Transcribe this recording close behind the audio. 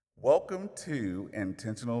Welcome to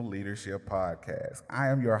Intentional Leadership Podcast. I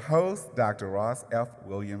am your host, Dr. Ross F.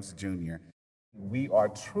 Williams, Jr. We are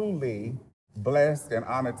truly blessed and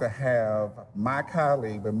honored to have my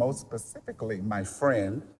colleague, but most specifically my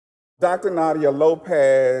friend. Dr. Nadia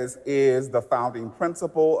Lopez is the founding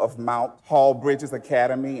principal of Mount Hall Bridges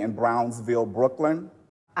Academy in Brownsville, Brooklyn.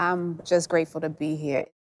 I'm just grateful to be here.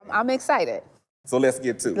 I'm excited. So let's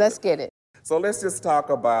get to it. Let's get it. So let's just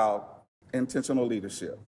talk about intentional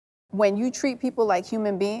leadership. When you treat people like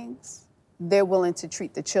human beings, they're willing to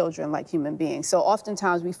treat the children like human beings. So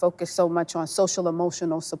oftentimes we focus so much on social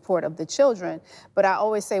emotional support of the children, but I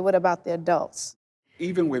always say, what about the adults?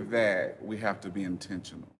 Even with that, we have to be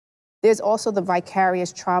intentional. There's also the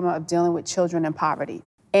vicarious trauma of dealing with children in poverty.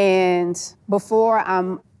 And before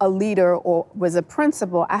I'm a leader or was a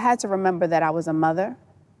principal, I had to remember that I was a mother.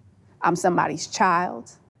 I'm somebody's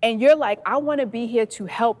child. And you're like, I want to be here to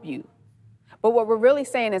help you. But what we're really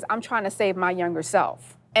saying is I'm trying to save my younger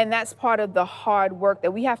self. And that's part of the hard work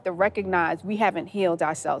that we have to recognize we haven't healed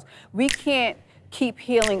ourselves. We can't keep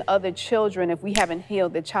healing other children if we haven't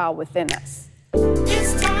healed the child within us.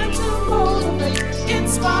 It's time to motivate,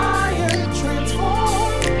 inspire,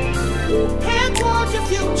 transform. Head toward your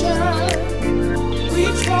future.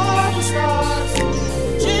 We try.